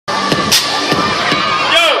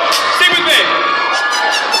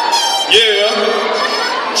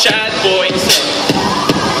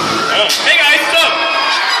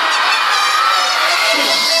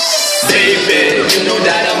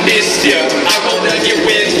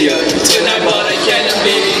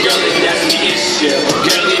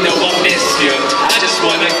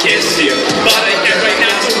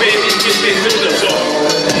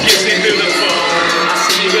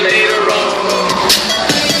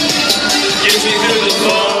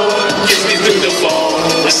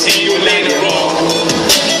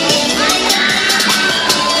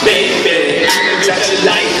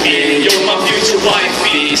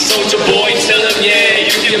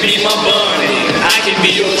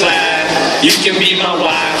You can be my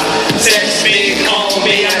wife. Text me, call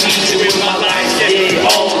me, I need you in my life. Yeah,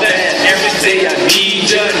 all that. Every day I need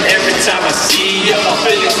you, and every time I see you, my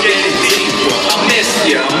feelings getting deeper. I miss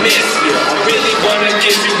you. I really wanna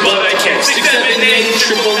kiss you, but I can't. 6, 7, 8,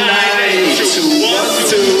 9, 9.